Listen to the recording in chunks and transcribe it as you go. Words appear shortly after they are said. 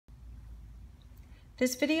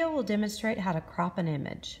This video will demonstrate how to crop an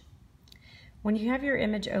image. When you have your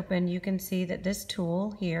image open, you can see that this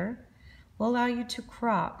tool here will allow you to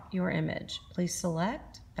crop your image. Please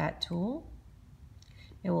select that tool.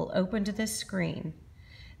 It will open to this screen.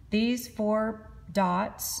 These 4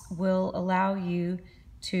 dots will allow you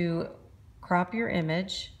to crop your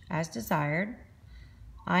image as desired.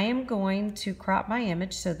 I am going to crop my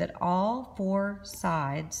image so that all 4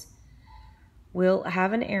 sides will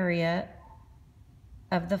have an area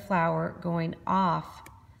of the flower going off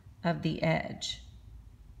of the edge.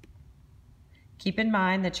 Keep in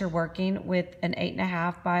mind that you're working with an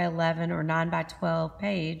 8.5 by 11 or 9 by 12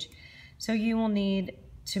 page, so you will need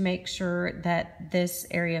to make sure that this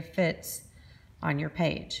area fits on your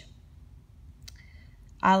page.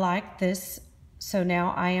 I like this, so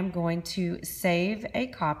now I am going to save a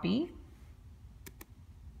copy.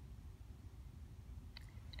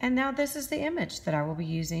 And now this is the image that I will be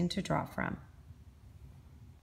using to draw from.